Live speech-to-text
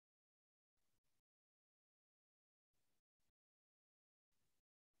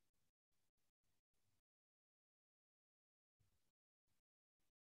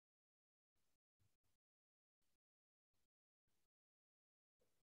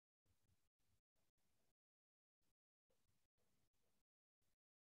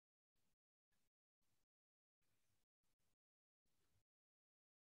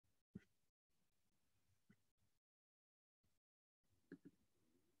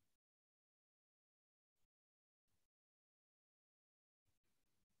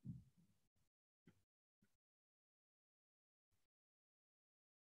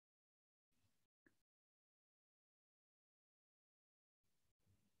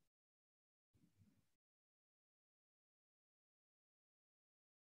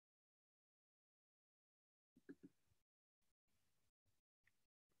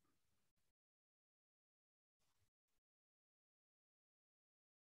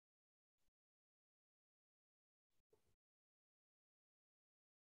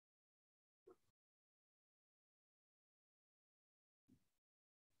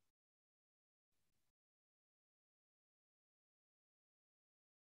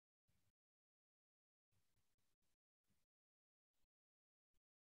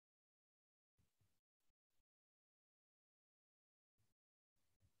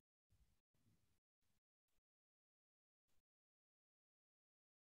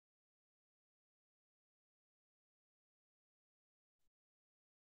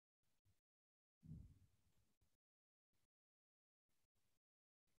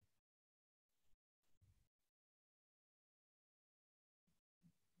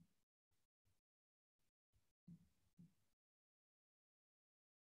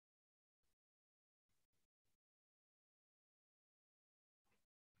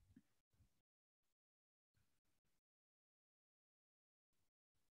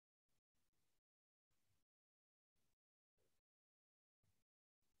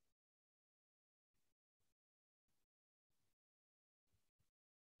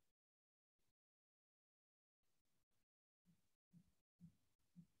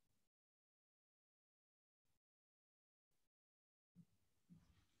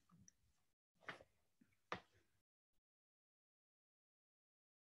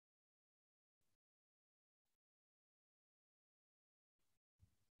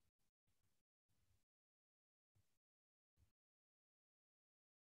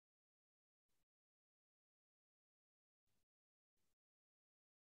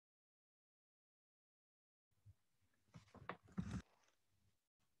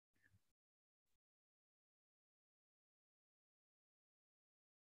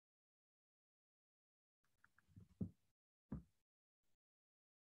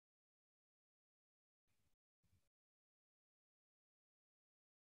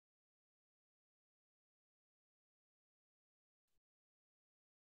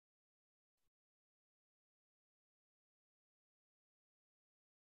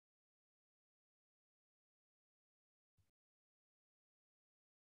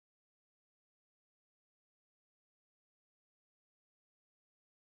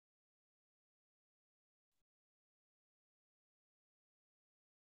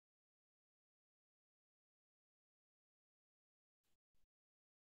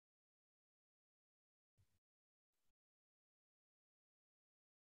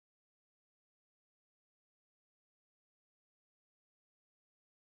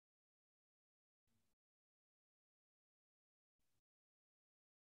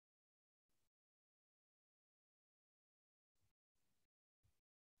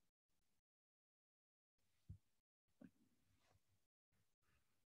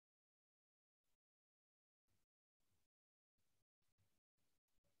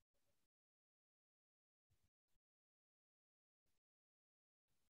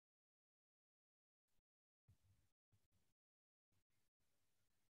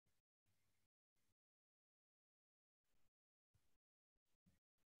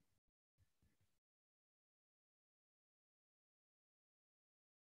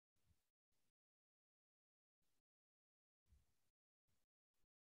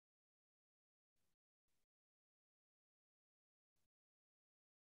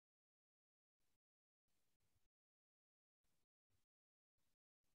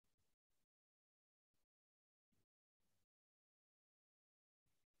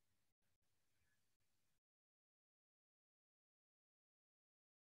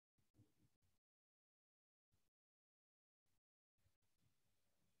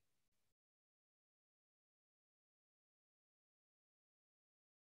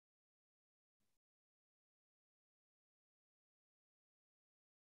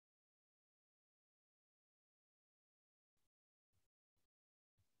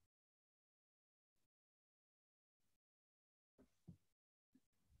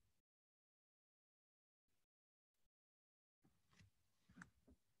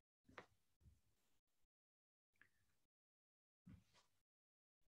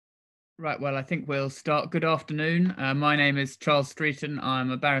Right, well, I think we'll start. Good afternoon. My name is Charles Streeten. I'm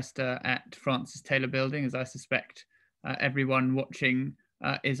a barrister at Francis Taylor Building, as I suspect everyone watching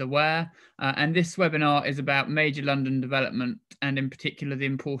is aware. And this webinar is about major London development and in particular the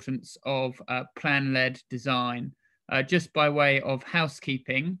importance of plan-led design. Just by way of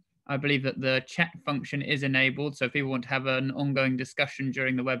housekeeping, I believe that the chat function is enabled. So if people want to have an ongoing discussion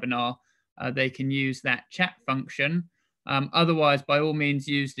during the webinar, they can use that chat function. Otherwise, by all means,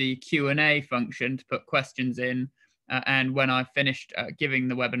 use the Q&A function to put questions in. And when I've finished giving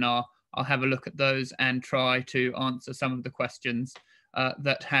the webinar, I'll have a look at those and try to answer some of the questions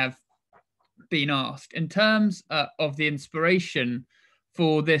that have been asked. In terms of the inspiration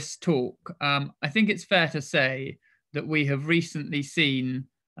for this talk, I think it's fair to say that we have recently seen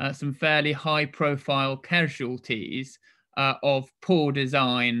some fairly high-profile casualties of poor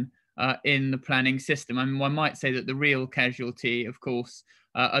design in the planning system. I mean, one might say that the real casualty, of course,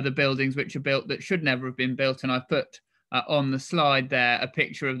 are the buildings which are built that should never have been built. And I've put on the slide there a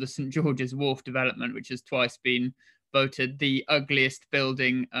picture of the St George's Wharf development, which has twice been voted the ugliest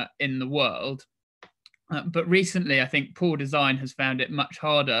building in the world. But recently, I think poor design has found it much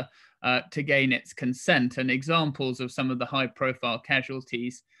harder to gain its consent. And examples of some of the high-profile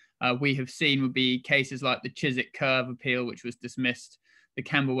casualties we have seen would be cases like the Chiswick Curve appeal, which was dismissed, the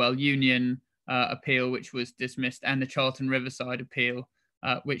Camberwell Union appeal, which was dismissed, and the Charlton Riverside appeal,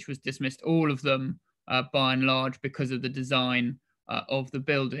 which was dismissed, all of them by and large because of the design of the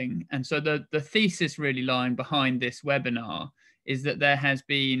building. And so the thesis really lying behind this webinar is that there has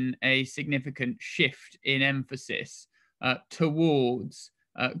been a significant shift in emphasis towards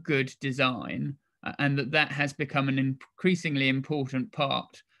good design, and that has become an increasingly important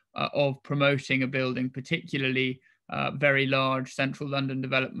part of promoting a building, particularly very large central London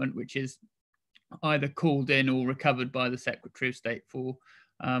development, which is either called in or recovered by the Secretary of State for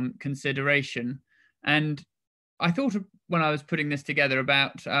consideration. And I thought when I was putting this together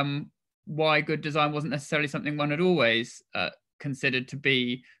about why good design wasn't necessarily something one had always considered to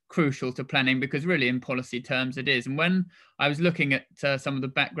be crucial to planning, because really in policy terms it is. And when I was looking at some of the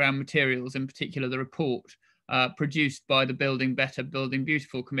background materials, in particular the report produced by the Building Better, Building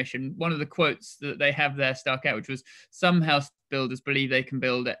Beautiful Commission, one of the quotes that they have there stuck out, which was, "Some house builders believe they can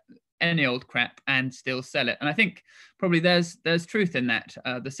build any old crap and still sell it." And I think probably there's truth in that.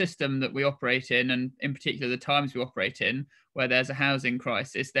 The system that we operate in, and in particular the times we operate in, where there's a housing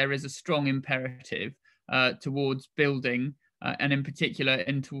crisis, there is a strong imperative towards building, and in particular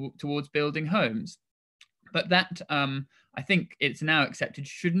towards building homes. But that, I think it's now accepted,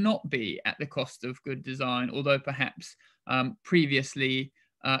 should not be at the cost of good design, although perhaps previously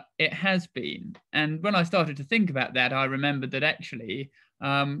it has been. And when I started to think about that, I remembered that actually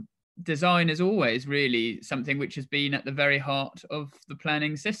design is always really something which has been at the very heart of the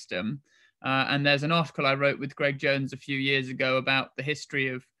planning system. And there's an article I wrote with Greg Jones a few years ago about the history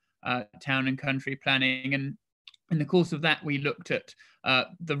of town and country planning. And in the course of that, we looked at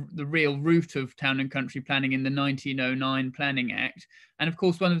the real root of town and country planning in the 1909 Planning Act. And of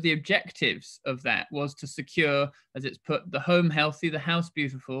course, one of the objectives of that was to secure, as it's put, the home healthy, the house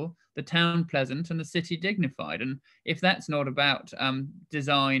beautiful, the town pleasant, and the city dignified. And if that's not about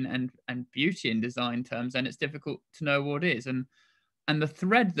design and beauty in design terms, then it's difficult to know what is. And the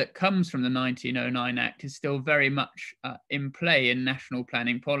thread that comes from the 1909 Act is still very much in play in national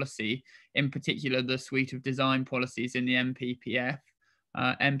planning policy, in particular the suite of design policies in the MPPF.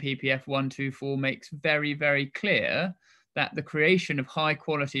 MPPF 124 makes very, very clear that the creation of high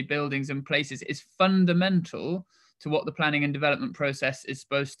quality buildings and places is fundamental to what the planning and development process is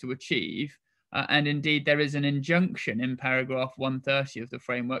supposed to achieve. And indeed, there is an injunction in paragraph 130 of the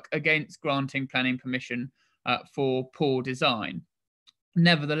framework against granting planning permission for poor design.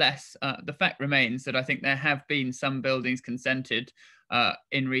 Nevertheless, the fact remains that I think there have been some buildings consented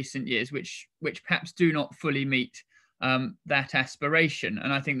in recent years which perhaps do not fully meet that aspiration.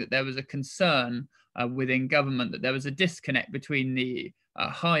 And I think that there was a concern within government that there was a disconnect between the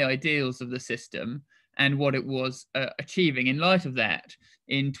high ideals of the system and what it was achieving. In light of that,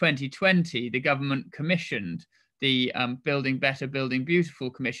 in 2020, the government commissioned the Building Better, Building Beautiful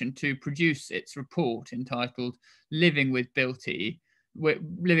Commission to produce its report entitled Living with Beauty,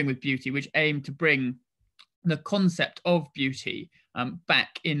 which aimed to bring the concept of beauty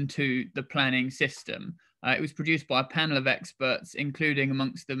back into the planning system. It was produced by a panel of experts, including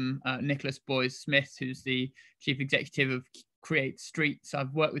amongst them Nicholas Boys-Smith, who's the chief executive of Create Streets.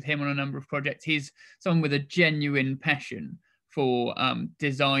 I've worked with him on a number of projects. He's someone with a genuine passion for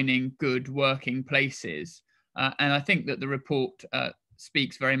designing good working places. And I think that the report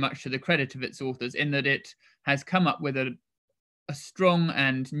speaks very much to the credit of its authors in that it has come up with a a strong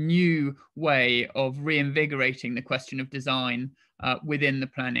and new way of reinvigorating the question of design within the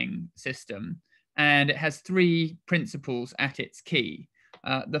planning system. And it has three principles at its key.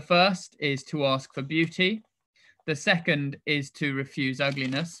 The first is to ask for beauty. The second is to refuse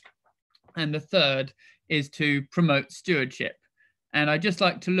ugliness. And the third is to promote stewardship. And I'd just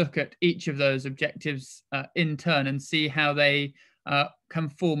like to look at each of those objectives in turn and see how they can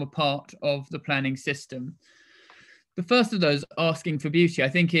form a part of the planning system. The first of those, asking for beauty, I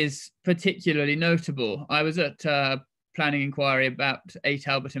think is particularly notable. I was at a planning inquiry about 8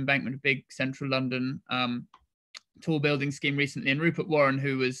 Albert Embankment, a big central London tall building scheme recently, and Rupert Warren,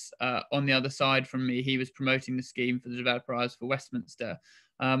 who was on the other side from me, he was promoting the scheme for the developer I was for Westminster,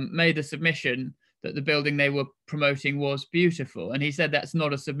 made the submission that the building they were promoting was beautiful. And he said that's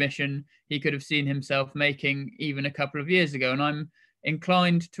not a submission he could have seen himself making even a couple of years ago. And I'm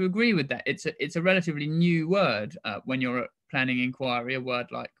inclined to agree with that. It's a relatively new word when you're at planning inquiry, a word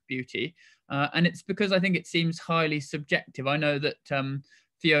like beauty. And it's because I think it seems highly subjective. I know that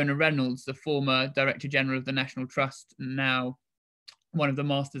Fiona Reynolds, the former Director General of the National Trust, now one of the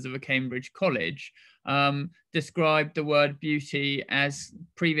masters of a Cambridge college, described the word beauty as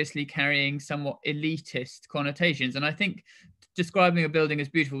previously carrying somewhat elitist connotations. And I think describing a building as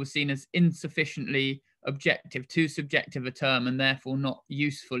beautiful was seen as insufficiently objective, too subjective a term, and therefore not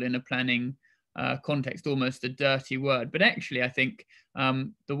useful in a planning context, almost a dirty word. But actually, I think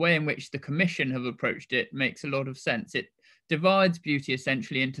the way in which the Commission have approached it makes a lot of sense. It divides beauty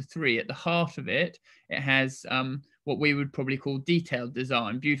essentially into three. At the heart of it, it has what we would probably call detailed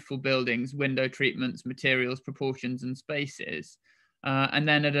design, beautiful buildings, window treatments, materials, proportions, and spaces. And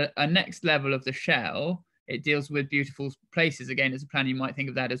then at a next level of the shell, it deals with beautiful places. Again, as a planner, you might think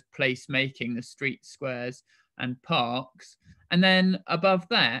of that as place making, the streets, squares, and parks. And then above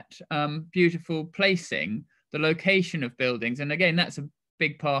that, beautiful placing, the location of buildings. And again, that's a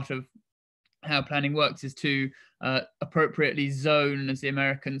big part of how planning works, is to appropriately zone, as the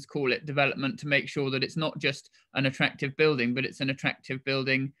Americans call it, development, to make sure that it's not just an attractive building, but it's an attractive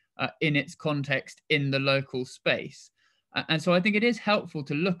building in its context in the local space. And so I think it is helpful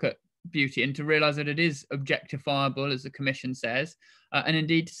to look at beauty and to realize that it is objectifiable, as the Commission says, and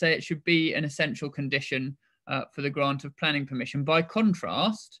indeed to say it should be an essential condition for the grant of planning permission. By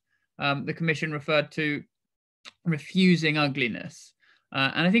contrast, the Commission referred to refusing ugliness.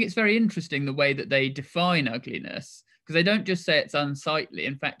 And I think it's very interesting the way that they define ugliness, because they don't just say it's unsightly.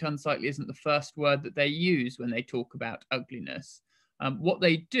 In fact, unsightly isn't the first word that they use when they talk about ugliness. What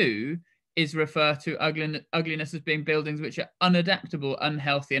they do is refer to ugliness as being buildings which are unadaptable,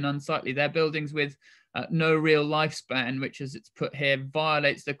 unhealthy, and unsightly. They're buildings with no real lifespan, which, as it's put here,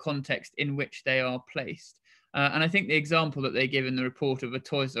 violates the context in which they are placed. And I think the example that they give in the report of a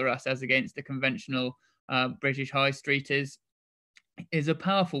Toys R Us as against a conventional British high street is a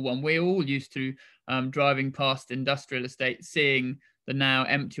powerful one. We're all used to driving past industrial estates, seeing the now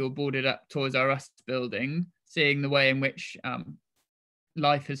empty or boarded up Toys R Us building, seeing the way in which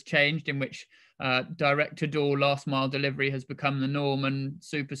life has changed, in which direct-to-door last-mile delivery has become the norm, and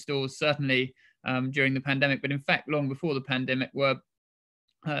superstores, certainly during the pandemic, but in fact long before the pandemic, were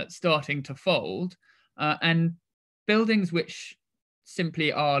starting to fold. And buildings which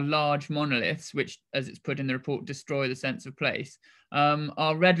simply are large monoliths, which, as it's put in the report, destroy the sense of place,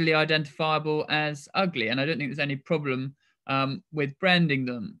 are readily identifiable as ugly. And I don't think there's any problem with branding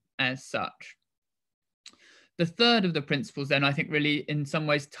them as such. The third of the principles then, I think, really in some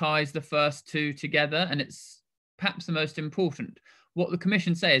ways ties the first two together, and it's perhaps the most important. What the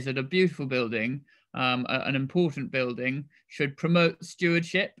Commission says is that a beautiful building, an important building, should promote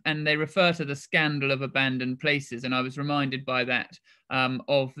stewardship, and they refer to the scandal of abandoned places. And I was reminded by that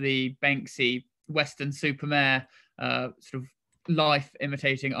of the Banksy Weston-super-Mare sort of life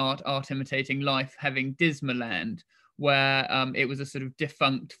imitating art, art imitating life, having Dismaland, where it was a sort of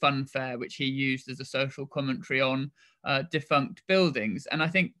defunct fun fair, which he used as a social commentary on defunct buildings. And I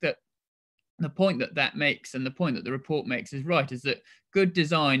think that the point that that makes, and the point that the report makes, is right, is that good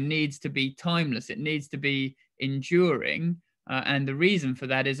design needs to be timeless. It needs to be enduring. And the reason for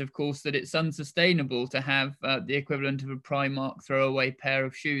that is, of course, that it's unsustainable to have the equivalent of a Primark throwaway pair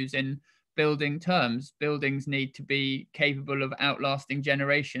of shoes in building terms. Buildings need to be capable of outlasting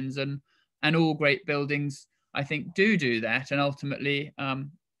generations, and all great buildings, I think, do that. And ultimately,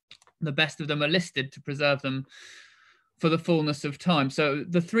 the best of them are listed to preserve them for the fullness of time. So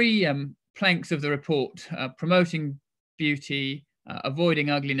the three planks of the report, promoting beauty, avoiding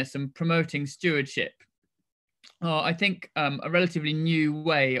ugliness, and promoting stewardship, are, I think, a relatively new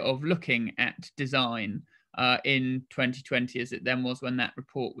way of looking at design in 2020, as it then was when that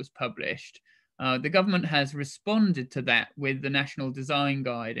report was published. The government has responded to that with the National Design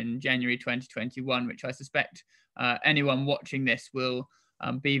Guide in January 2021, which I suspect anyone watching this will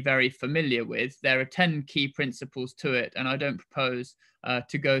be very familiar with. There are 10 key principles to it, and I don't propose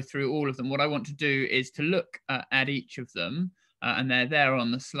to go through all of them. What I want to do is to look at each of them, and they're there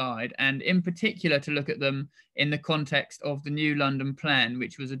on the slide, and in particular to look at them in the context of the New London Plan,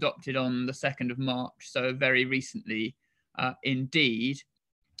 which was adopted on the 2nd of March, so very recently indeed,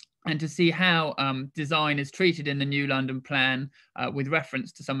 and to see how design is treated in the New London Plan with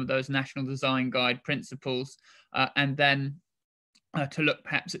reference to some of those National Design Guide principles, and then to look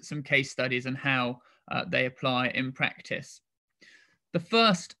perhaps at some case studies and how they apply in practice. The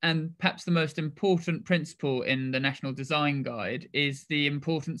first and perhaps the most important principle in the National Design Guide is the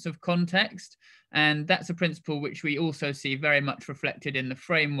importance of context. And that's a principle which we also see very much reflected in the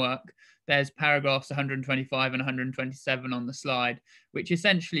framework. There's paragraphs 125 and 127 on the slide, which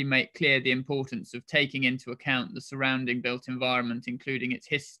essentially make clear the importance of taking into account the surrounding built environment, including its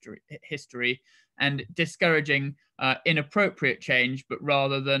history, and discouraging inappropriate change, but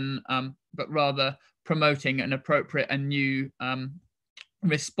rather promoting an appropriate and new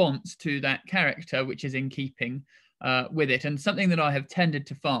response to that character, which is in keeping with it. And something that I have tended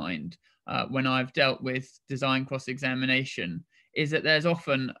to find when I've dealt with design cross-examination is that there's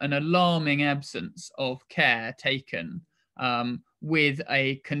often an alarming absence of care taken with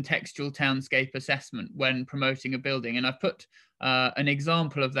a contextual townscape assessment when promoting a building. And I've put an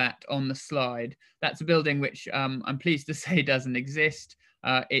example of that on the slide. That's a building which I'm pleased to say doesn't exist.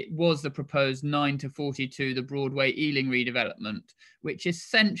 It was the proposed 9-42, the Broadway Ealing redevelopment, which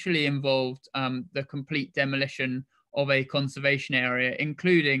essentially involved the complete demolition of a conservation area,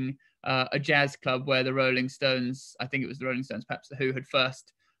 including a jazz club where the Rolling Stones, I think it was the Rolling Stones, perhaps the Who, had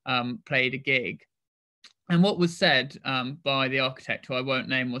first played a gig. And what was said by the architect, who I won't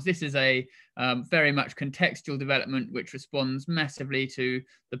name, was this is a very much contextual development which responds massively to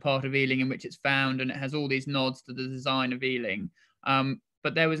the part of Ealing in which it's found, and it has all these nods to the design of Ealing.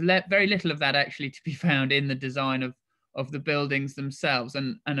 But there was very little of that actually to be found in the design of the buildings themselves.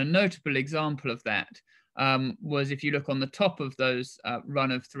 And a notable example of that was, if you look on the top of those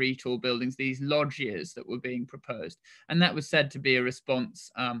run of 3 tall buildings, these loggias that were being proposed. And that was said to be a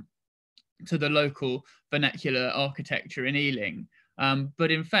response to the local vernacular architecture in Ealing. But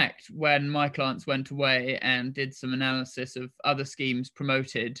in fact, when my clients went away and did some analysis of other schemes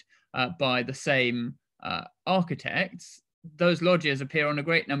promoted by the same architects, those loggias appear on a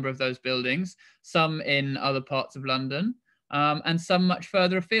great number of those buildings, some in other parts of London, and some much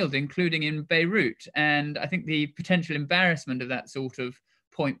further afield, including in Beirut. And I think the potential embarrassment of that sort of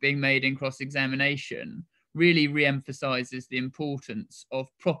point being made in cross-examination really re-emphasizes the importance of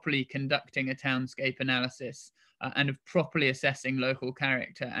properly conducting a townscape analysis and of properly assessing local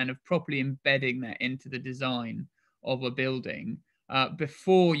character and of properly embedding that into the design of a building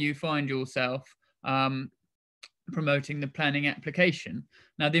before you find yourself promoting the planning application.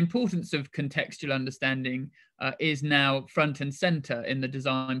 Now, the importance of contextual understanding is now front and center in the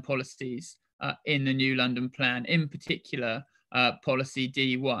design policies in the New London Plan, in particular policy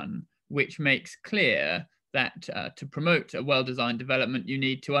D1, which makes clear that to promote a well-designed development, you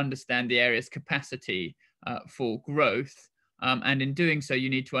need to understand the area's capacity for growth. And in doing so, you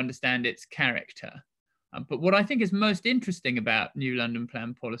need to understand its character. But what I think is most interesting about New London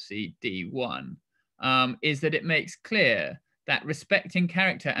Plan policy D1 is that it makes clear that respecting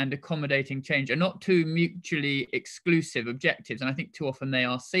character and accommodating change are not two mutually exclusive objectives. And I think too often they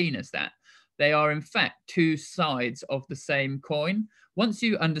are seen as that. They are in fact two sides of the same coin. Once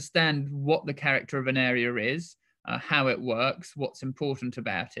you understand what the character of an area is, how it works, what's important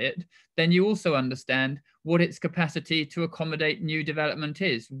about it, then you also understand what its capacity to accommodate new development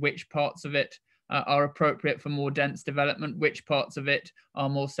is, which parts of it are appropriate for more dense development, which parts of it are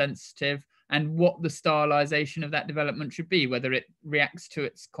more sensitive, and what the stylization of that development should be, whether it reacts to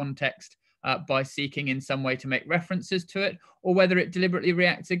its context by seeking in some way to make references to it, or whether it deliberately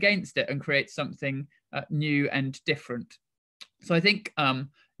reacts against it and creates something new and different. So I think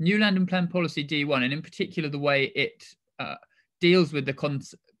New London Plan Policy D1, and in particular the way it deals with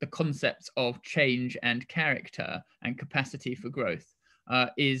the concepts of change and character and capacity for growth,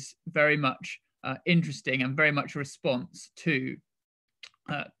 is very much interesting and very much a response to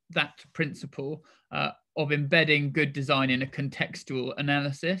that principle of embedding good design in a contextual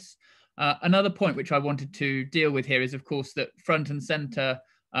analysis. Another point which I wanted to deal with here is, of course, that front and center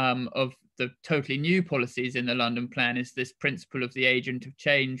of the totally new policies in the London Plan is this principle of the agent of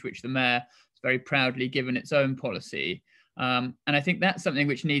change, which the Mayor has very proudly given its own policy. And I think that's something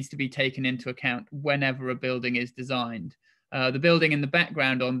which needs to be taken into account whenever a building is designed. The building in the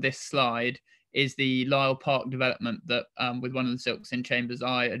background on this slide is the Lisle Park development that, with one of the silks in Chambers,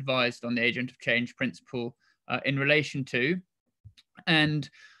 I advised on the agent of change principle in relation to. And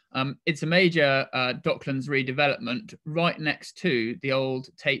it's a major Docklands redevelopment right next to the old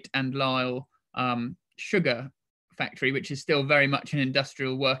Tate and Lyle sugar factory, which is still very much an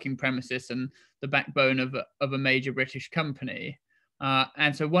industrial working premises and the backbone of a major British company.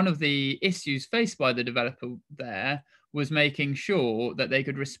 And so one of the issues faced by the developer there was making sure that they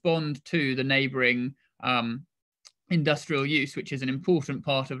could respond to the neighbouring industrial use, which is an important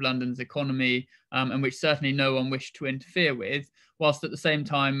part of London's economy, and which certainly no one wished to interfere with, whilst at the same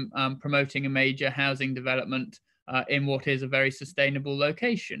time promoting a major housing development in what is a very sustainable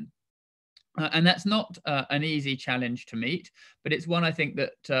location. And that's not an easy challenge to meet, but it's one I think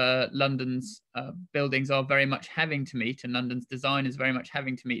that London's buildings are very much having to meet, and London's design is very much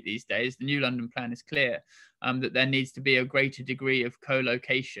having to meet these days. The new London plan is clear that there needs to be a greater degree of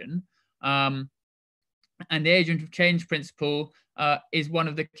co-location. And the agent of change principle is one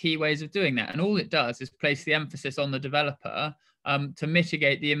of the key ways of doing that. And all it does is place the emphasis on the developer to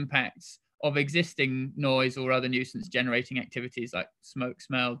mitigate the impacts of existing noise or other nuisance generating activities like smoke,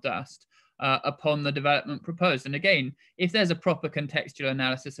 smell, dust upon the development proposed. And again, if there's a proper contextual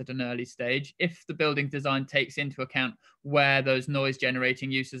analysis at an early stage, if the building design takes into account where those noise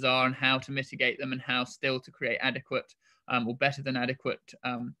generating uses are and how to mitigate them and how still to create adequate or better than adequate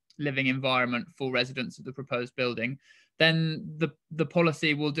living environment for residents of the proposed building, then the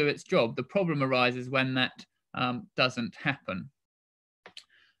policy will do its job. The problem arises when that doesn't happen.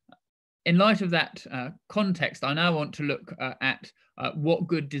 In light of that context, I now want to look at what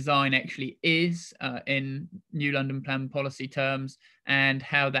good design actually is in New London Plan policy terms and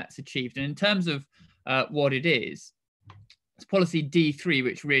how that's achieved. And in terms of what it is, it's policy D3,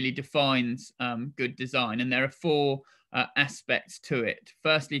 which really defines good design. And there are four aspects to it.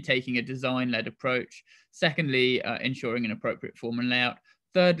 Firstly, taking a design-led approach. Secondly, ensuring an appropriate form and layout.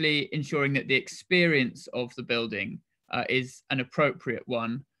 Thirdly, ensuring that the experience of the building is an appropriate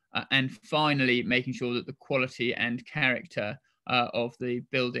one. And finally, making sure that the quality and character of the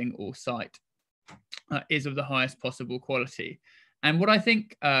building or site is of the highest possible quality. And what I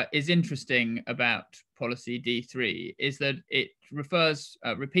think is interesting about policy D3 is that it refers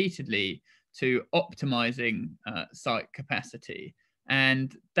repeatedly to optimizing site capacity.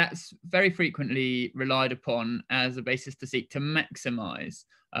 And that's very frequently relied upon as a basis to seek to maximize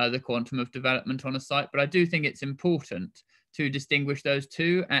the quantum of development on a site. But I do think it's important to distinguish those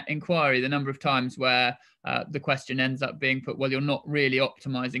two. At inquiry, the number of times where the question ends up being put, well, you're not really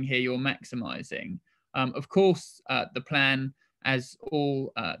optimizing here, you're maximizing. Of course, the plan, as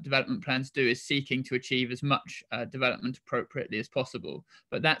all development plans do, is seeking to achieve as much development appropriately as possible,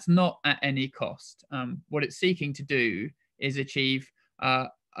 but that's not at any cost. What it's seeking to do is achieve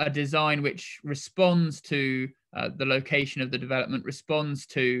a design which responds to the location of the development, responds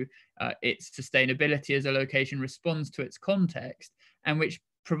to its sustainability as a location, responds to its context, and which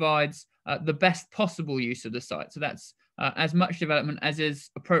provides the best possible use of the site. So that's as much development as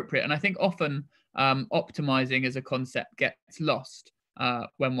is appropriate. And I think often optimizing as a concept gets lost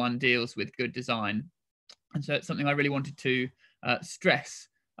when one deals with good design. And so it's something I really wanted to stress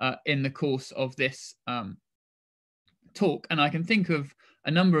in the course of this talk. And I can think of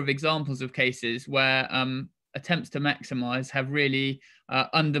a number of examples of cases where attempts to maximize have really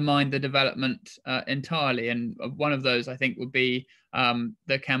undermined the development entirely. And one of those, I think, would be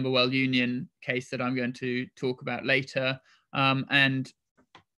the Camberwell Union case that I'm going to talk about later. And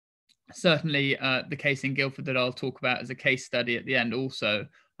certainly the case in Guildford that I'll talk about as a case study at the end also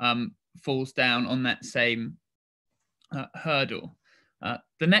falls down on that same hurdle.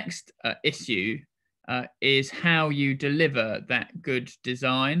 The next issue is how you deliver that good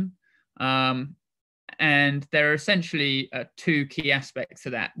design. And there are essentially two key aspects to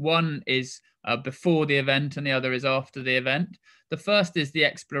that. One is before the event and the other is after the event. The first is the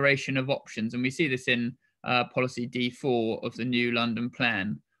exploration of options. And we see this in policy D4 of the new London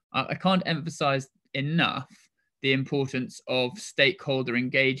plan. I can't emphasize enough the importance of stakeholder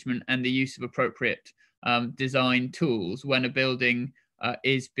engagement and the use of appropriate design tools when a building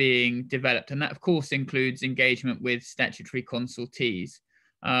is being developed. And that, of course, includes engagement with statutory consultees.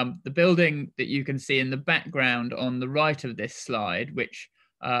 The building that you can see in the background on the right of this slide, which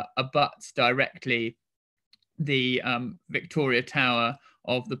abuts directly the Victoria Tower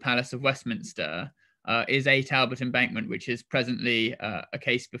of the Palace of Westminster, is 8 Albert Embankment, which is presently a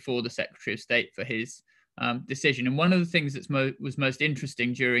case before the Secretary of State for his decision. And one of the things that was most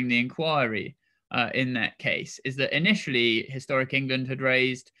interesting during the inquiry in that case is that initially Historic England had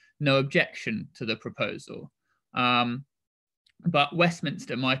raised no objection to the proposal. But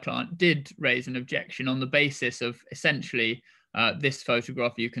Westminster, my client, did raise an objection on the basis of essentially this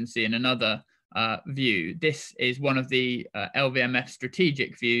photograph you can see in another view. This is one of the LVMF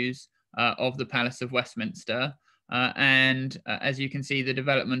strategic views of the Palace of Westminster. And as you can see, the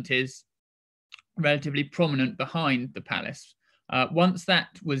development is relatively prominent behind the palace. Once that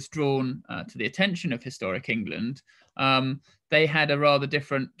was drawn to the attention of Historic England, they had a rather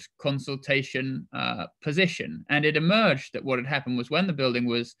different consultation position. And it emerged that what had happened was when the building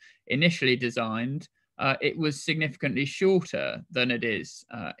was initially designed, it was significantly shorter than it is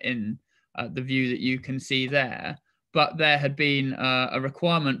in the view that you can see there. But there had been a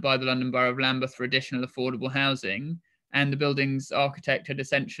requirement by the London Borough of Lambeth for additional affordable housing, and the building's architect had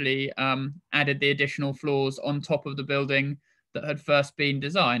essentially added the additional floors on top of the building that had first been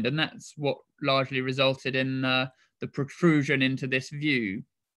designed. And that's what largely resulted in the protrusion into this view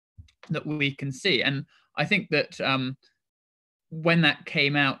that we can see. And I think that when that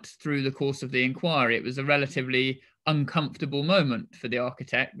came out through the course of the inquiry, it was a relatively uncomfortable moment for the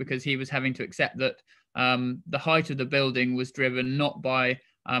architect, because he was having to accept that the height of the building was driven not by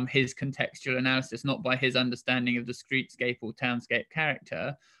his contextual analysis, not by his understanding of the streetscape or townscape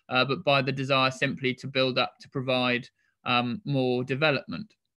character, but by the desire simply to build up to provide more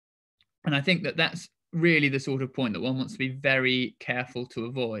development. And I think that that's really the sort of point that one wants to be very careful to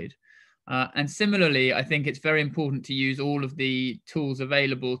avoid. And similarly, I think it's very important to use all of the tools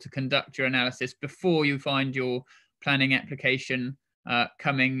available to conduct your analysis before you find your planning application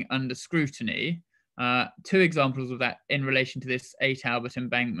coming under scrutiny. Two examples of that in relation to this 8 Albert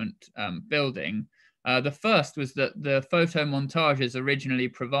Embankment building. The first was that the photo montages originally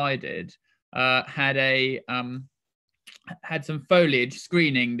provided had some foliage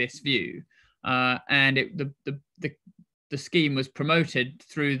screening this view, and the scheme was promoted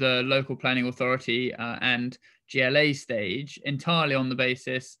through the local planning authority and GLA stage entirely on the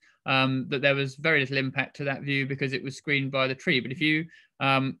basis that there was very little impact to that view because it was screened by the tree. But if you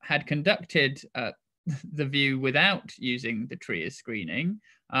had conducted the view without using the tree as screening,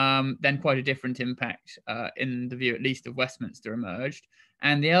 then quite a different impact in the view, at least of Westminster, emerged.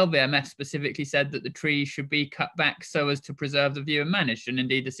 And the LVMF specifically said that the trees should be cut back so as to preserve the view and managed. And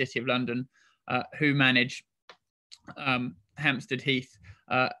indeed, the City of London, who manage Hampstead Heath,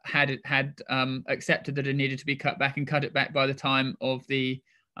 had accepted that it needed to be cut back and cut it back by the time of the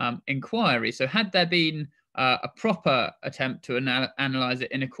inquiry. So had there been a proper attempt to analyse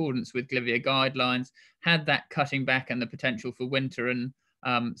it in accordance with Glivier guidelines, had that cutting back and the potential for winter and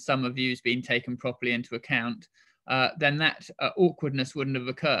summer views been taken properly into account, then that awkwardness wouldn't have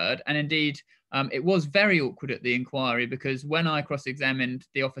occurred. And indeed, it was very awkward at the inquiry, because when I cross-examined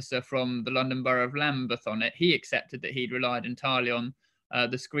the officer from the London Borough of Lambeth on it, he accepted that he'd relied entirely on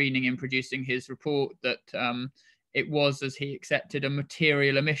the screening in producing his report, that it was, as he accepted, a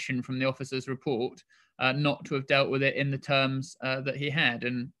material omission from the officer's report, not to have dealt with it in the terms that he had.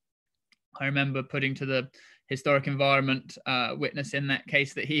 And I remember putting to the historic environment witness in that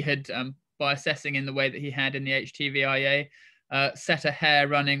case that he had, by assessing in the way that he had in the HTVIA, set a hair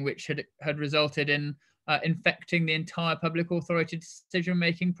running which had resulted in infecting the entire public authority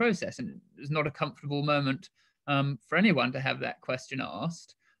decision-making process. And it was not a comfortable moment for anyone to have that question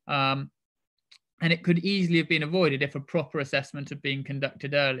asked. And it could easily have been avoided if a proper assessment had been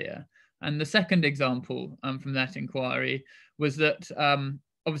conducted earlier. And the second example from that inquiry was that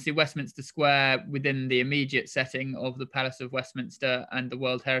obviously Westminster Square, within the immediate setting of the Palace of Westminster and the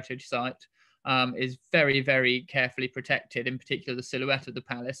World Heritage Site, is very, very carefully protected, in particular the silhouette of the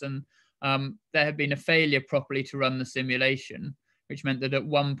palace. And there had been a failure properly to run the simulation, which meant that at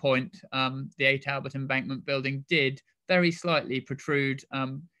one point the 8 Albert Embankment building did very slightly protrude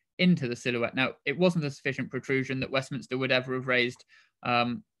into the silhouette. Now, it wasn't a sufficient protrusion that Westminster would ever have raised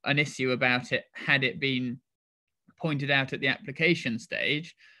an issue about it had it been pointed out at the application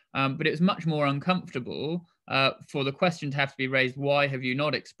stage, but it was much more uncomfortable for the question to have to be raised, why have you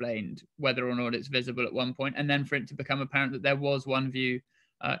not explained whether or not it's visible at one point, and then for it to become apparent that there was one view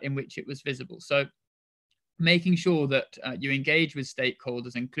in which it was visible. So making sure that you engage with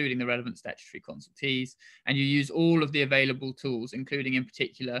stakeholders, including the relevant statutory consultees, and you use all of the available tools, including in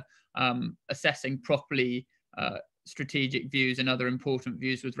particular assessing properly strategic views and other important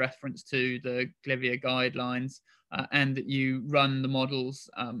views with reference to the Glivier guidelines, and that you run the models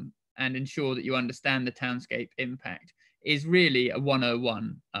and ensure that you understand the townscape impact, is really a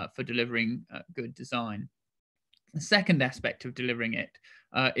 101 for delivering good design. The second aspect of delivering it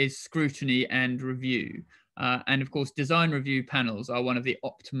is scrutiny and review. And of course, design review panels are one of the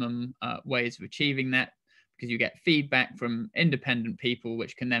optimum ways of achieving that, because you get feedback from independent people,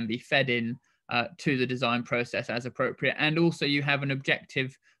 which can then be fed in to the design process as appropriate. And also you have an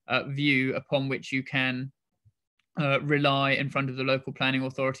objective view upon which you can rely in front of the local planning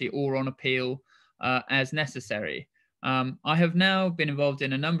authority or on appeal as necessary. I have now been involved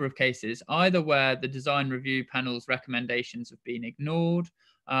in a number of cases, either where the design review panel's recommendations have been ignored,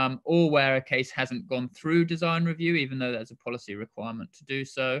 or where a case hasn't gone through design review, even though there's a policy requirement to do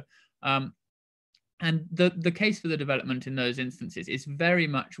so. And the case for the development in those instances is very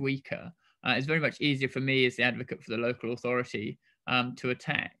much weaker. It's very much easier for me as the advocate for the local authority to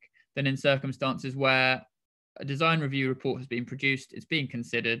attack than in circumstances where a design review report has been produced, it's being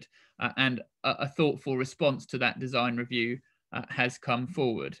considered, and a thoughtful response to that design review has come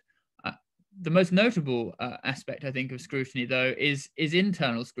forward. The most notable aspect, I think, of scrutiny, though, is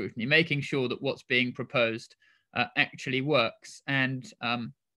internal scrutiny, making sure that what's being proposed actually works. And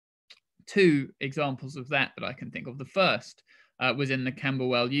two examples of that I can think of. The first was in the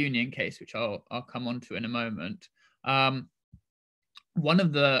Camberwell Union case, which I'll come on to in a moment. One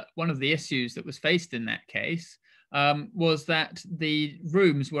of the issues that was faced in that case was that the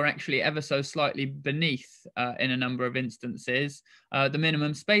rooms were actually ever so slightly beneath, in a number of instances, the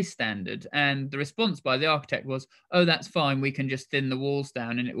minimum space standard. And the response by the architect was, oh, that's fine, we can just thin the walls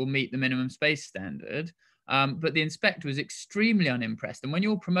down and it will meet the minimum space standard. But the inspector was extremely unimpressed. And when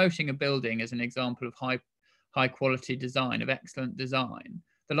you're promoting a building as an example of high quality design, of excellent design,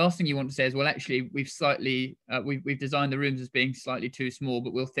 the last thing you want to say is, well, actually, we've designed the rooms as being slightly too small,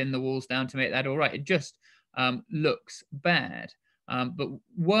 but we'll thin the walls down to make that all right. It just looks bad. But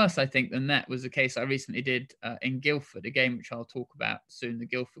worse, I think, than that was the case I recently did in Guildford, again, which I'll talk about soon, the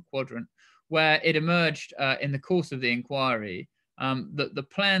Guildford Quadrant, where it emerged in the course of the inquiry that the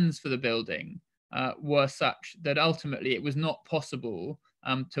plans for the building were such that ultimately it was not possible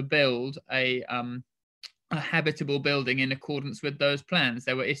to build a habitable building in accordance with those plans.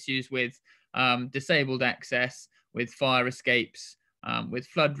 There were issues with disabled access, with fire escapes, with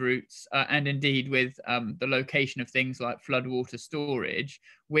flood routes, and indeed with the location of things like floodwater storage,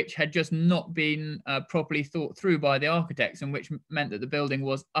 which had just not been properly thought through by the architects, and which meant that the building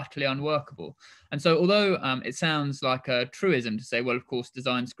was utterly unworkable. And so although it sounds like a truism to say, well, of course,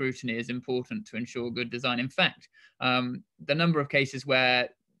 design scrutiny is important to ensure good design, in fact, the number of cases where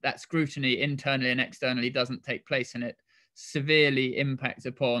that scrutiny internally and externally doesn't take place, and it severely impacts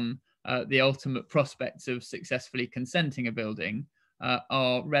upon the ultimate prospects of successfully consenting a building,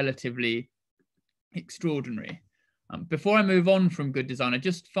 are relatively extraordinary. Before I move on from good design, I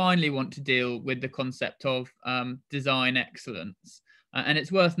just finally want to deal with the concept of design excellence. And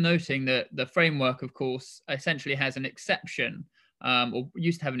it's worth noting that the framework, of course, essentially has an exception, or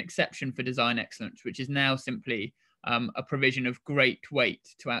used to have an exception for design excellence, which is now simply a provision of great weight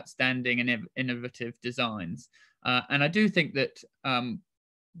to outstanding and innovative designs. And I do think that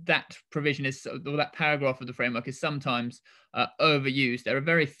that provision is, or that paragraph of the framework is sometimes overused. There are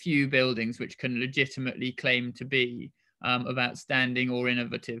very few buildings which can legitimately claim to be of outstanding or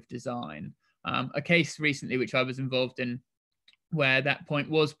innovative design. A case recently which I was involved in where that point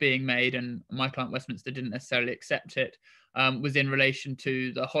was being made and my client Westminster didn't necessarily accept it was in relation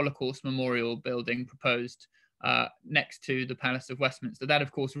to the Holocaust Memorial building proposed next to the Palace of Westminster. That,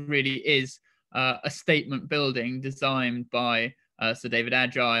 of course, really is a statement building designed by Sir David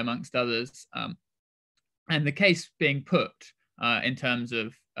Adjaye, amongst others. And the case being put in terms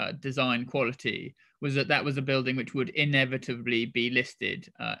of design quality was that that was a building which would inevitably be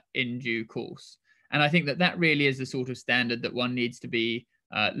listed in due course. And I think that that really is the sort of standard that one needs to be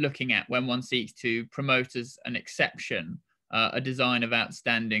looking at when one seeks to promote as an exception a design of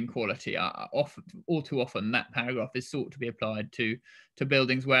outstanding quality. All too often, that paragraph is sought to be applied to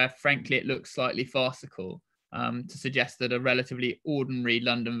buildings where, frankly, it looks slightly farcical, to suggest that a relatively ordinary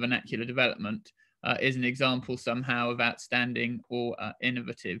London vernacular development is an example somehow of outstanding or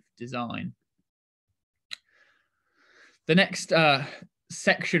innovative design. The next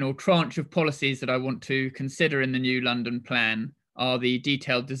section or tranche of policies that I want to consider in the new London plan are the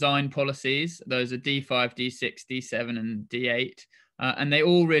detailed design policies. Those are D5, D6, D7, and D8, and they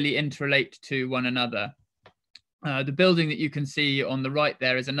all really interrelate to one another. The building that you can see on the right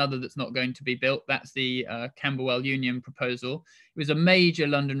there is another that's not going to be built. That's the Camberwell Union proposal. It was a major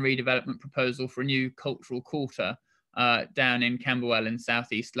London redevelopment proposal for a new cultural quarter down in Camberwell in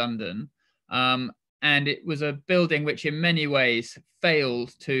southeast London. And it was a building which in many ways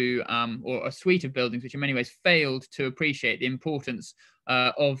failed to, or a suite of buildings which in many ways failed to appreciate the importance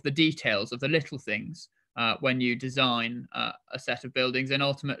of the details, of the little things when you design a set of buildings, and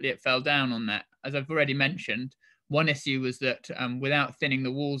ultimately it fell down on that. As I've already mentioned, one issue was that without thinning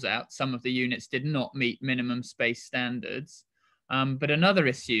the walls out, some of the units did not meet minimum space standards. But another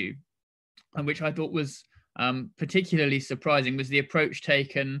issue and which I thought was particularly surprising, was the approach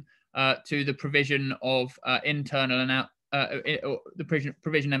taken to the provision of internal and the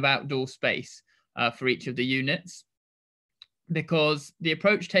provision of outdoor space for each of the units, because the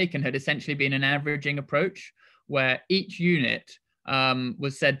approach taken had essentially been an averaging approach where each unit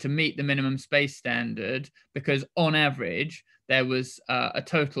was said to meet the minimum space standard because on average there was a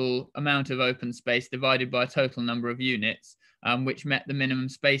total amount of open space divided by a total number of units which met the minimum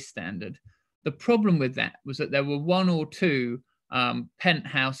space standard. The problem with that was that there were one or two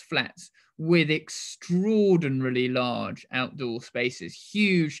penthouse flats with extraordinarily large outdoor spaces,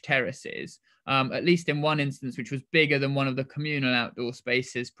 huge terraces, at least in one instance, which was bigger than one of the communal outdoor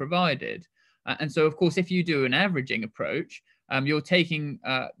spaces provided. And so, of course, if you do an averaging approach, you're taking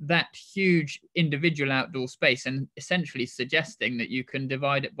that huge individual outdoor space and essentially suggesting that you can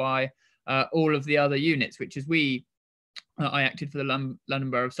divide it by all of the other units, which is I acted for the London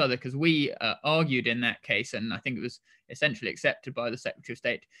Borough of Southwark, because we argued in that case, and I think it was essentially accepted by the Secretary of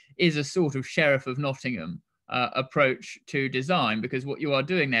State, is a sort of Sheriff of Nottingham approach to design, because what you are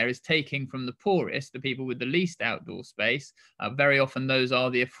doing there is taking from the poorest, the people with the least outdoor space, very often those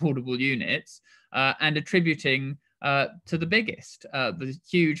are the affordable units, and attributing to the biggest, the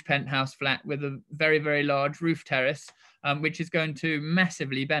huge penthouse flat with a very, very large roof terrace, which is going to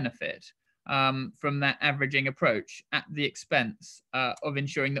massively benefit from that averaging approach at the expense of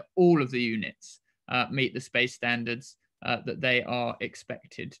ensuring that all of the units meet the space standards that they are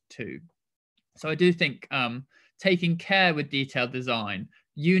expected to. So I do think taking care with detailed design,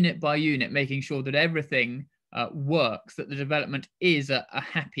 unit by unit, making sure that everything works, that the development is a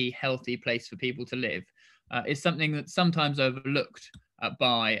happy, healthy place for people to live, is something that's sometimes overlooked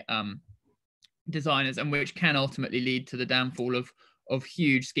by designers, and which can ultimately lead to the downfall of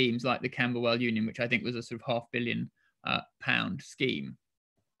huge schemes like the Camberwell Union, which I think was a sort of £500 million scheme.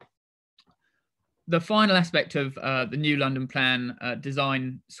 The final aspect of the New London Plan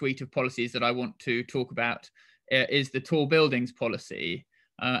design suite of policies that I want to talk about is the tall buildings policy.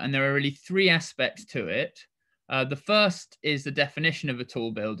 And there are really three aspects to it. The first is the definition of a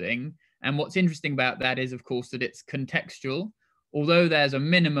tall building. And what's interesting about that is, of course, that it's contextual. Although there's a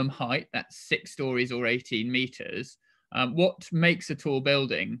minimum height, that's 6 stories or 18 meters, what makes a tall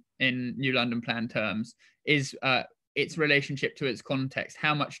building in New London Plan terms is its relationship to its context,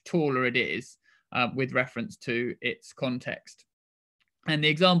 how much taller it is with reference to its context. And the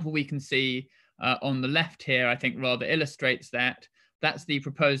example we can see on the left here, I think rather illustrates that. That's the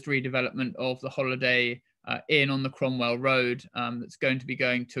proposed redevelopment of the Holiday Inn on the Cromwell Road that's going to be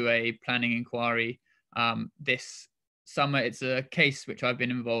going to a planning inquiry this summer. It's a case which I've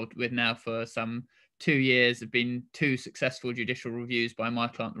been involved with now for some 2 years. There have been 2 successful judicial reviews by my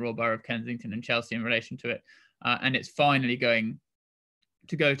client, the Royal Borough of Kensington and Chelsea, in relation to it. And it's finally going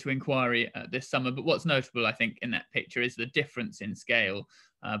to go to inquiry this summer. But what's notable, I think, in that picture is the difference in scale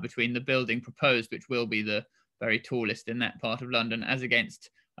between the building proposed, which will be the very tallest in that part of London, as against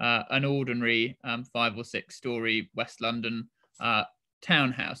an ordinary 5 or 6 story West London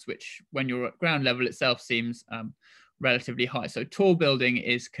townhouse, which when you're at ground level itself seems relatively high. So tall building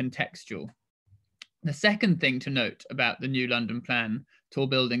is contextual. The second thing to note about the New London Plan tall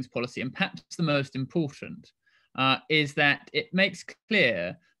buildings policy, and perhaps the most important, is that it makes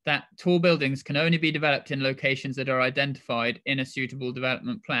clear that tall buildings can only be developed in locations that are identified in a suitable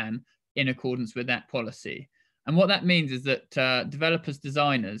development plan in accordance with that policy. And what that means is that developers,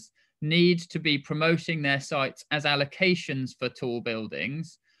 designers need to be promoting their sites as allocations for tall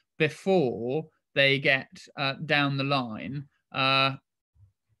buildings before they get down the line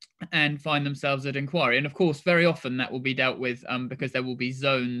and find themselves at inquiry. And of course, very often that will be dealt with because there will be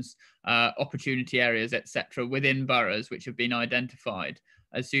zones, opportunity areas, etc., within boroughs which have been identified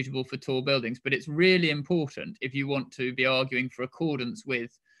as suitable for tall buildings. But it's really important, if you want to be arguing for accordance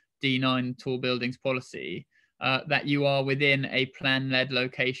with D9 tall buildings policy, that you are within a plan-led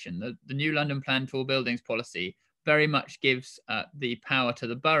location. The New London Plan tall buildings policy very much gives the power to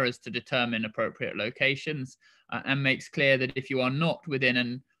the boroughs to determine appropriate locations and makes clear that if you are not within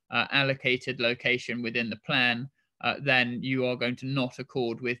an allocated location within the plan, then you are going to not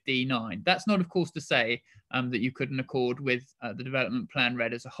accord with D9. That's not, of course, to say that you couldn't accord with the development plan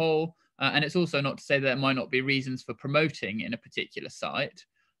read as a whole. And it's also not to say that there might not be reasons for promoting in a particular site.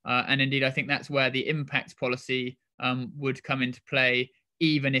 And indeed, I think that's where the impact policy would come into play,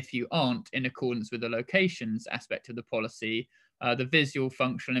 even if you aren't in accordance with the locations aspect of the policy. The visual,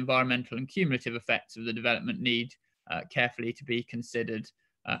 functional, environmental and cumulative effects of the development need carefully to be considered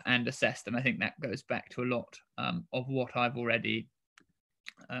and assessed. And I think that goes back to a lot of what I've already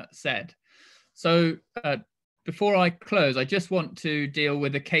said. So before I close, I just want to deal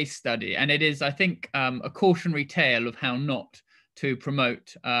with a case study, and it is, I think, a cautionary tale of how not to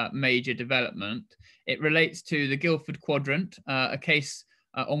promote major development. It relates to the Guildford Quadrant, a case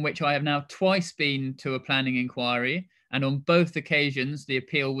on which I have now twice been to a planning inquiry, and on both occasions the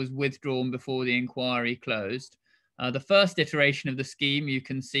appeal was withdrawn before the inquiry closed. The first iteration of the scheme you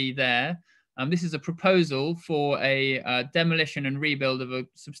can see there. This is a proposal for a demolition and rebuild of a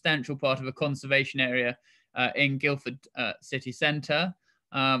substantial part of a conservation area in Guildford city centre.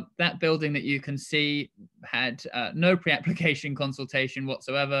 That building that you can see had no pre-application consultation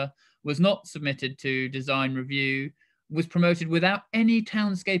whatsoever, was not submitted to design review, was promoted without any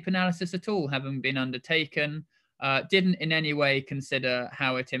townscape analysis at all having been undertaken, didn't in any way consider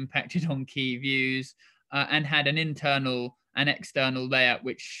how it impacted on key views, and had an internal and external layout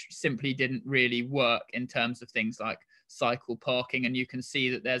which simply didn't really work in terms of things like cycle parking. And you can see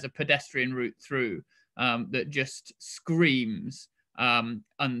that there's a pedestrian route through that just screams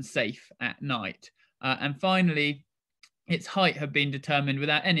unsafe at night. And finally, its height had been determined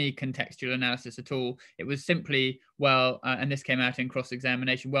without any contextual analysis at all. It was simply, well, and this came out in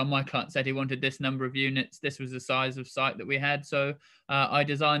cross-examination, well, my client said he wanted this number of units, this was the size of site that we had, so I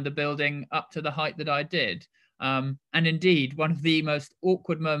designed the building up to the height that I did. And indeed, one of the most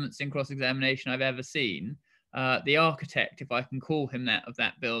awkward moments in cross-examination I've ever seen, the architect, if I can call him that, of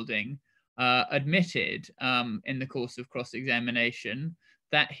that building, admitted in the course of cross-examination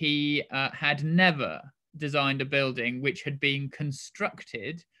that he had never designed a building which had been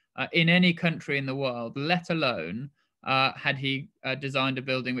constructed in any country in the world, let alone had he designed a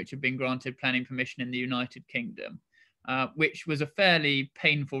building which had been granted planning permission in the United Kingdom, which was a fairly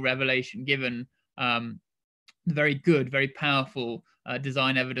painful revelation given the very good, very powerful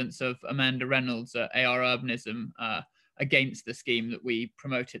design evidence of Amanda Reynolds at AR Urbanism against the scheme that we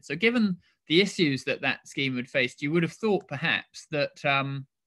promoted. So given the issues that that scheme had faced, you would have thought perhaps that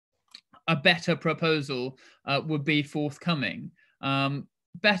a better proposal would be forthcoming.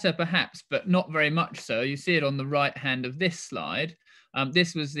 Better perhaps, but not very much so. You see it on the right hand of this slide.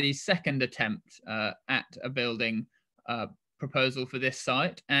 This was the second attempt at a building proposal for this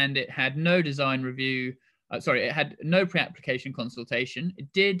site, and it had no design review. It had no pre-application consultation. It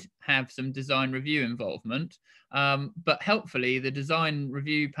did have some design review involvement, but helpfully the design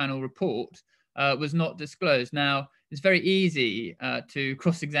review panel report was not disclosed. Now, it's very easy to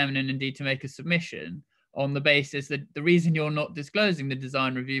cross-examine and indeed to make a submission on the basis that the reason you're not disclosing the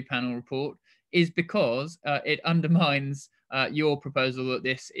design review panel report is because it undermines your proposal that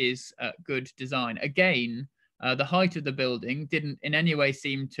this is good design. Again, the height of the building didn't in any way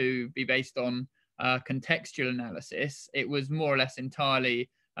seem to be based on contextual analysis. It was more or less entirely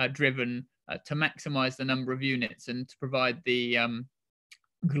driven to maximize the number of units and to provide the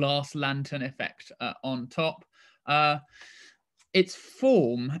glass lantern effect on top. Its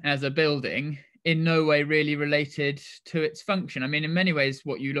form as a building in no way really related to its function. I mean, in many ways,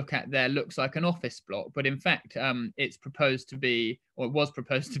 what you look at there looks like an office block, but in fact, it's proposed to be, or it was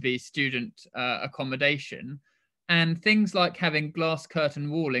proposed to be, student accommodation. And things like having glass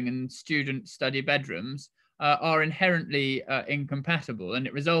curtain walling and student study bedrooms are inherently incompatible. And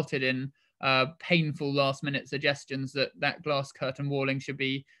it resulted in painful last minute suggestions that that glass curtain walling should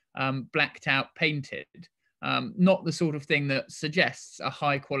be blacked out painted. Not the sort of thing that suggests a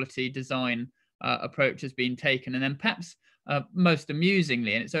high quality design approach has been taken. And then perhaps most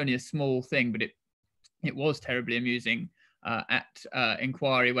amusingly, and it's only a small thing, but it was terribly amusing at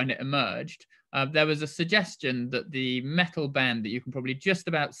inquiry when it emerged, there was a suggestion that the metal band that you can probably just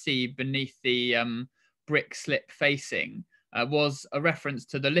about see beneath the brick slip facing was a reference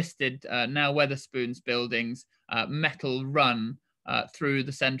to the listed now Wetherspoons building's metal run through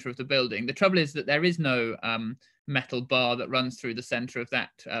the centre of the building. The trouble is that there is no metal bar that runs through the centre of that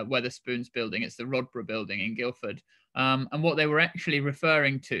Wetherspoons building. It's the Rodborough building in Guildford. And what they were actually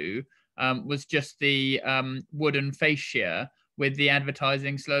referring to was just the wooden fascia with the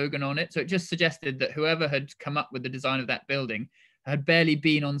advertising slogan on it. So it just suggested that whoever had come up with the design of that building had barely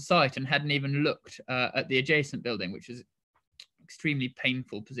been on site and hadn't even looked at the adjacent building, which is an extremely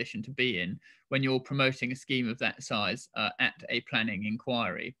painful position to be in when you're promoting a scheme of that size at a planning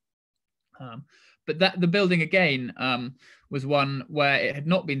inquiry. But the building again was one where it had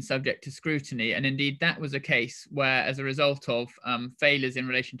not been subject to scrutiny, and indeed that was a case where, as a result of failures in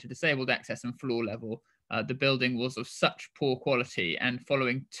relation to disabled access and floor level, the building was of such poor quality, and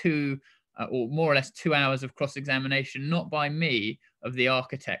following or more or less 2 hours of cross-examination, not by me of the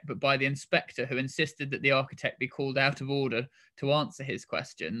architect, but by the inspector, who insisted that the architect be called out of order to answer his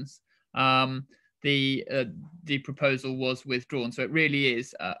questions, the proposal was withdrawn. So it really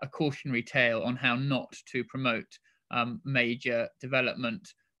is a cautionary tale on how not to promote major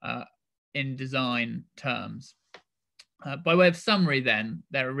development in design terms. By way of summary then,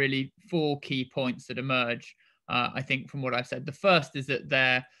 there are really 4 key points that emerge, I think, from what I've said. The first is that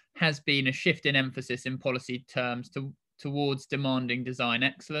there has been a shift in emphasis in policy terms towards demanding design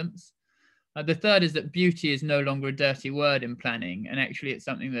excellence. The third is that beauty is no longer a dirty word in planning, and actually it's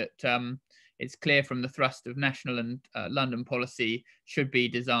something that it's clear from the thrust of national and London policy should be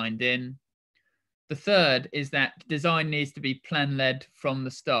designed in. The third is that design needs to be plan-led from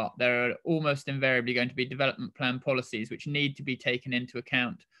the start. There are almost invariably going to be development plan policies which need to be taken into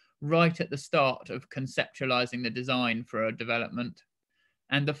account right at the start of conceptualizing the design for a development.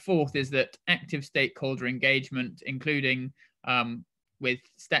 And the fourth is that active stakeholder engagement, including with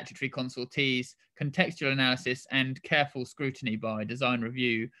statutory consultees, contextual analysis, and careful scrutiny by design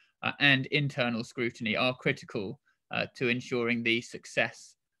review and internal scrutiny are critical to ensuring the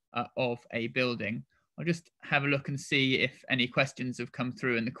success of a building. I'll just have a look and see if any questions have come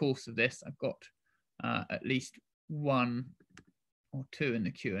through in the course of this. I've got at least 1 or 2 in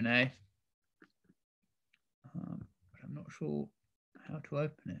the Q&A, but I'm not sure how to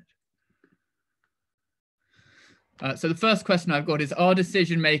open it. So the first question I've got is, are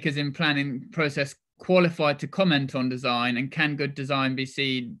decision makers in planning process qualified to comment on design, and can good design be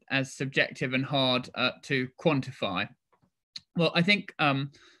seen as subjective and hard to quantify? Well, I think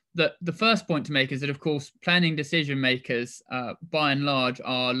that the first point to make is that, of course, planning decision makers, by and large,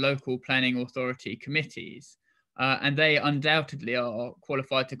 are local planning authority committees, and they undoubtedly are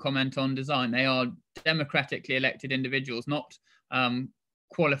qualified to comment on design. They are democratically elected individuals, not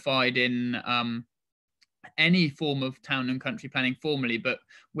qualified in any form of town and country planning formally, but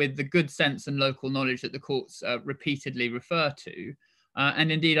with the good sense and local knowledge that the courts repeatedly refer to.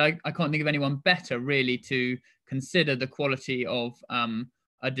 And indeed, I can't think of anyone better really to consider the quality of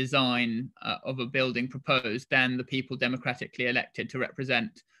a design of a building proposed than the people democratically elected to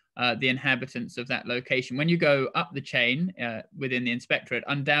represent the inhabitants of that location. When you go up the chain within the inspectorate,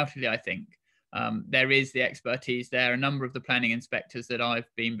 undoubtedly, I think there is the expertise there. A number of the planning inspectors that I've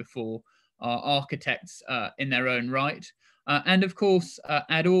been before are architects in their own right. And of course,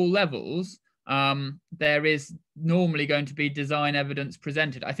 at all levels, there is normally going to be design evidence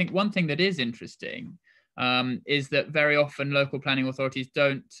presented. I think one thing that is interesting is that very often local planning authorities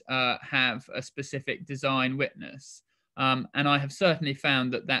don't have a specific design witness. And I have certainly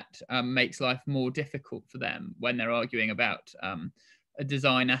found that that makes life more difficult for them when they're arguing about a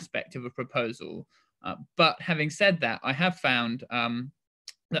design aspect of a proposal. But having said that, I have found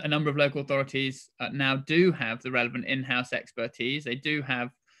that a number of local authorities now do have the relevant in-house expertise. They do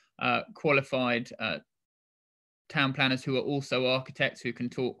have qualified town planners who are also architects who can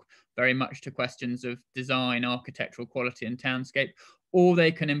talk very much to questions of design, architectural quality and townscape, or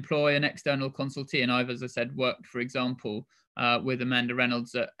they can employ an external consultee. And I've, as I said, worked, for example, with Amanda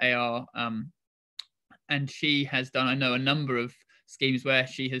Reynolds at AR, and she has done, I know, a number of schemes where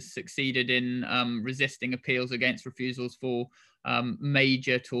she has succeeded in resisting appeals against refusals for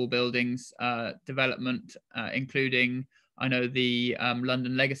major tall buildings development, including, I know, the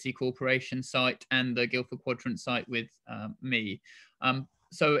London Legacy Corporation site and the Guildford Quadrant site with me.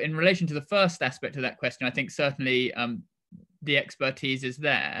 So in relation to the first aspect of that question, I think certainly the expertise is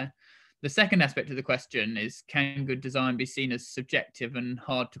there. The second aspect of the question is, can good design be seen as subjective and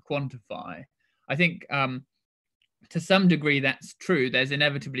hard to quantify? I think to some degree that's true. There's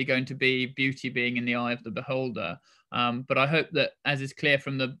inevitably going to be beauty being in the eye of the beholder. But I hope that, as is clear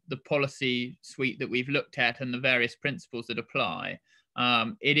from the policy suite that we've looked at and the various principles that apply,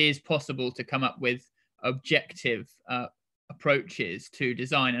 it is possible to come up with objective approaches to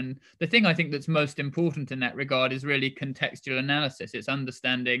design. And the thing I think that's most important in that regard is really contextual analysis. It's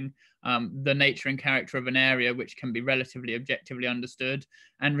understanding the nature and character of an area, which can be relatively objectively understood,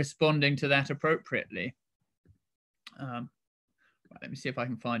 and responding to that appropriately. Let me see if I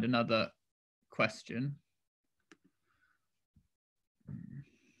can find another question.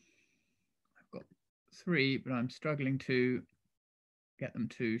 I've got 3, but I'm struggling to get them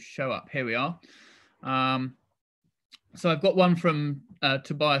to show up. Here we are. So I've got one from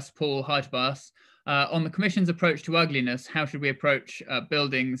Tobias Paul. Hi, Tobias. On the Commission's approach to ugliness, how should we approach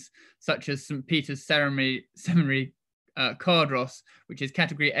buildings such as St. Peter's Seminary Cardross, which is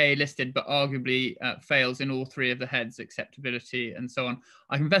category A listed, but arguably fails in all 3 of the heads, acceptability and so on?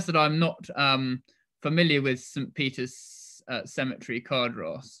 I confess that I'm not familiar with St. Peter's Cemetery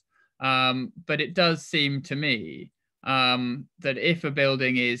Cardross, but it does seem to me that if a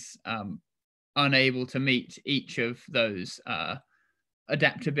building is unable to meet each of those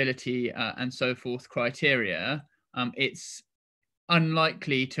adaptability and so forth criteria, it's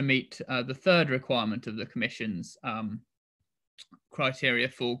unlikely to meet the third requirement of the Commission's criteria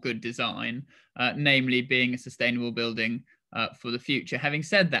for good design, namely being a sustainable building for the future. Having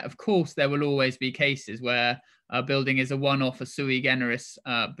said that, of course, there will always be cases where a building is a one-off, a sui generis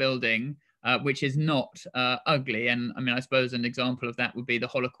building, which is not ugly. And I mean, I suppose an example of that would be the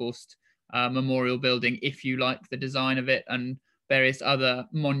Holocaust Memorial Building, if you like the design of it, and various other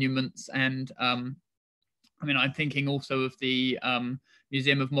monuments. And I mean, I'm thinking also of the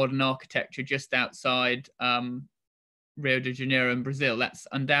Museum of Modern Architecture just outside Rio de Janeiro in Brazil. That's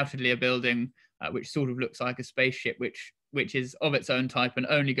undoubtedly a building which sort of looks like a spaceship, which is of its own type and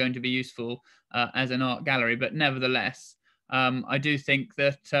only going to be useful as an art gallery. But nevertheless, I do think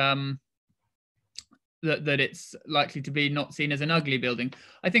that that it's likely to be not seen as an ugly building.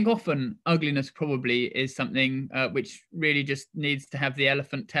 I think often ugliness probably is something which really just needs to have the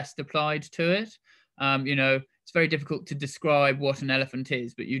elephant test applied to it. You know, it's very difficult to describe what an elephant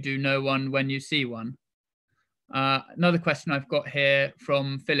is, but you do know one when you see one. Another question I've got here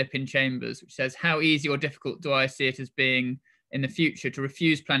from Philip in Chambers, which says, how easy or difficult do I see it as being in the future to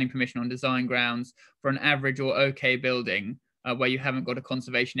refuse planning permission on design grounds for an average or okay building where you haven't got a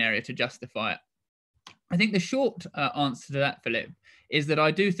conservation area to justify it? I think the short answer to that, Philip, is that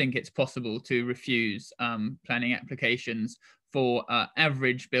I do think it's possible to refuse planning applications for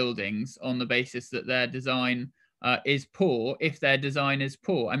average buildings on the basis that their design is poor, if their design is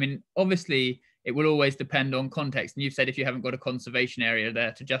poor. I mean, obviously, it will always depend on context. And you've said if you haven't got a conservation area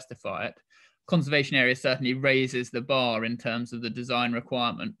there to justify it, conservation area certainly raises the bar in terms of the design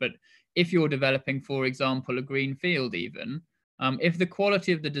requirement. But if you're developing, for example, a green field even, if the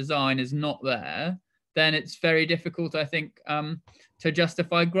quality of the design is not there, then it's very difficult, I think, to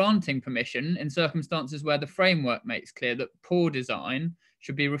justify granting permission in circumstances where the framework makes clear that poor design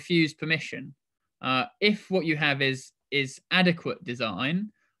should be refused permission. If what you have is adequate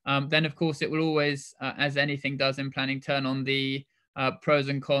design, then of course it will always, as anything does in planning, turn on the pros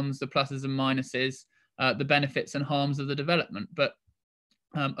and cons, the pluses and minuses, the benefits and harms of the development. But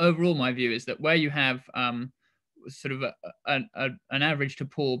overall, my view is that where you have sort of an average to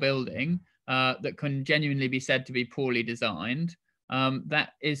poor building that can genuinely be said to be poorly designed,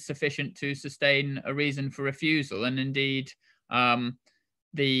 that is sufficient to sustain a reason for refusal. And indeed,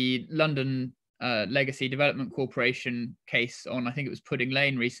 the London Legacy Development Corporation case on, I think it was Pudding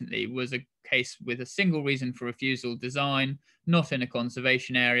Lane recently, was a case with a single reason for refusal: design, not in a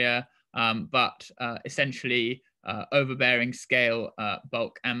conservation area, but essentially overbearing scale,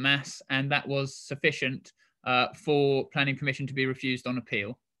 bulk and mass. And that was sufficient for planning permission to be refused on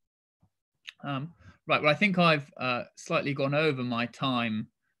appeal. Right, well, I think I've slightly gone over my time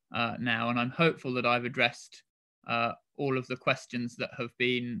now, and I'm hopeful that I've addressed all of the questions that have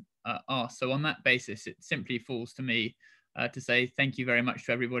been asked. So on that basis, it simply falls to me to say thank you very much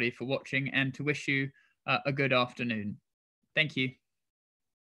to everybody for watching and to wish you a good afternoon. Thank you.